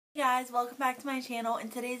Guys, welcome back to my channel. In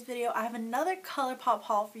today's video I have another Colourpop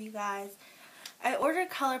haul for you guys. I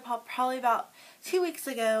ordered Colourpop probably about 2 weeks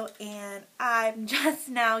ago and I'm just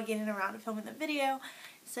now getting around to filming the video.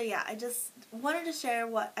 So yeah, I just wanted to share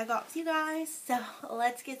what I got with you guys, so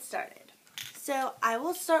let's get started. So I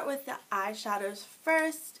will start with the eyeshadows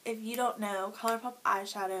first. If you don't know, Colourpop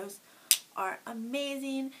eyeshadows are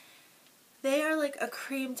amazing. They are like a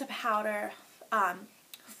cream to powder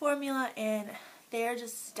formula and they are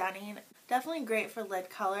just stunning. Definitely great for lid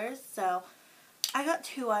colors. So I got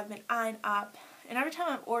two I've been eyeing up. And every time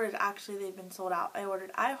I've ordered, actually they've been sold out. I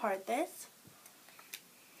ordered I Heart This.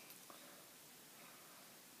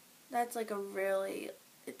 That's like a really,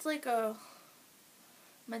 it's like a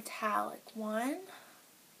metallic one.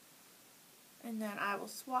 And then I will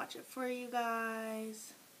swatch it for you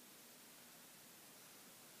guys.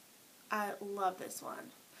 I love this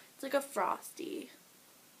one. It's like a frosty.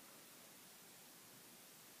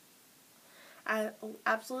 I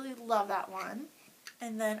absolutely love that one.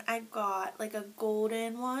 And then I got like a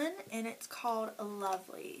golden one and it's called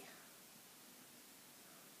Lovely.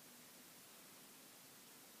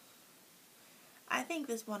 I think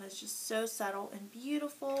this one is just so subtle and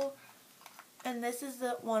beautiful. And this is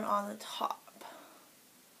the one on the top.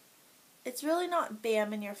 It's really not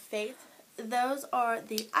bam in your face. Those are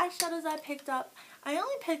the eyeshadows I picked up. I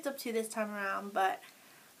only picked up two this time around, but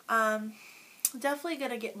definitely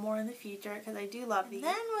going to get more in the future because I do love these.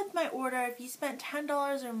 Then with my order, if you spent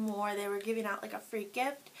 $10 or more, they were giving out like a free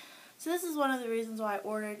gift. So this is one of the reasons why I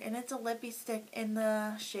ordered, and it's a lippie stick in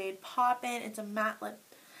the shade Poppin. It's a matte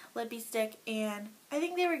lippie stick, and I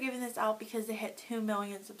think they were giving this out because they hit 2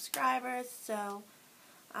 million subscribers. So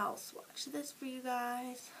I'll swatch this for you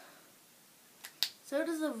guys. So it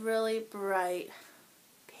is a really bright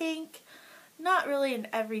pink. Not really an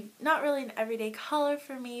everyday color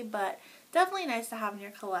for me, but definitely nice to have in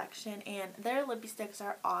your collection. And their lippie sticks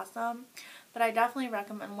are awesome, but I definitely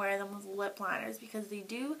recommend wearing them with lip liners because they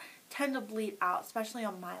do tend to bleed out, especially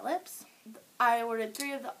on my lips. I ordered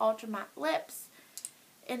 3 of the Ultra Matte lips.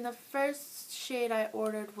 And the first shade I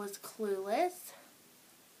ordered was Clueless.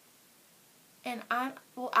 And I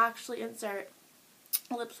will actually insert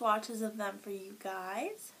lip swatches of them for you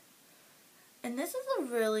guys. And this is a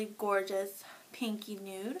really gorgeous pinky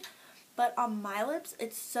nude, but on my lips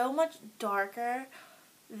it's so much darker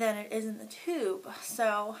than it is in the tube.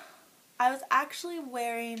 So I was actually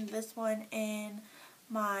wearing this one in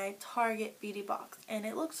my Target beauty box and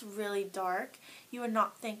it looks really dark. You would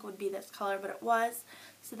not think it would be this color, but it was.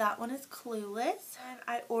 So that one is Clueless. And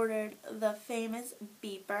I ordered the famous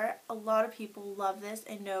Beeper. A lot of people love this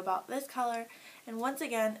and know about this color. And once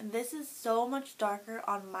again, this is so much darker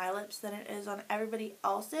on my lips than it is on everybody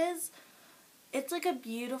else's. It's like a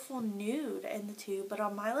beautiful nude in the tube, but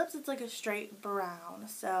on my lips it's like a straight brown.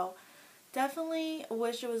 So definitely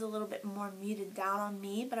wish it was a little bit more muted down on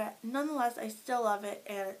me, but nonetheless I still love it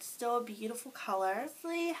and it's still a beautiful color.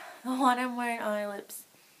 Honestly, the one I'm wearing on my lips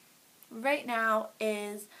right now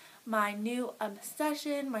is my new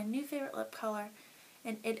obsession, my new favorite lip color,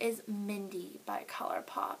 and it is Midi by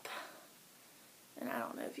Colourpop. And I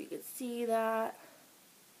don't know if you could see that.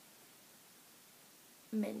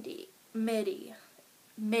 Midi.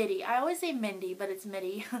 I always say Midi, but it's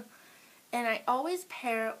Midi. And I always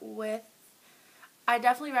pair it with, I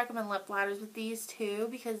definitely recommend lip liners with these too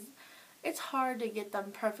because it's hard to get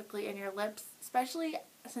them perfectly in your lips, especially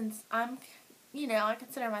since I'm, I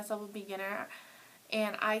consider myself a beginner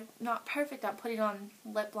and I'm not perfect at putting on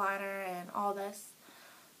lip liner and all this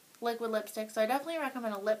liquid lipstick. So I definitely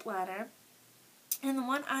recommend a lip liner. And the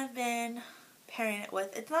one I've been pairing it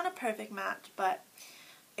with, it's not a perfect match, but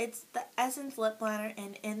it's the Essence lip liner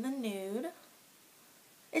in the Nude.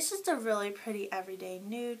 It's just a really pretty everyday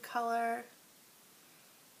nude color.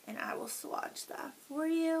 And I will swatch that for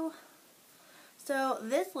you. So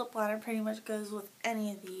this lip liner pretty much goes with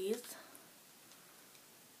any of these.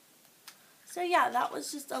 So yeah, that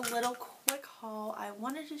was just a little quick haul I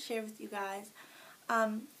wanted to share with you guys.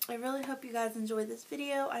 I really hope you guys enjoyed this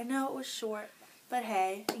video. I know it was short, but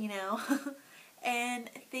hey, And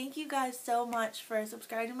thank you guys so much for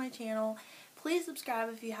subscribing to my channel. Please subscribe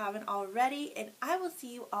if you haven't already, and I will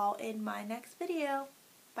see you all in my next video.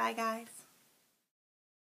 Bye guys.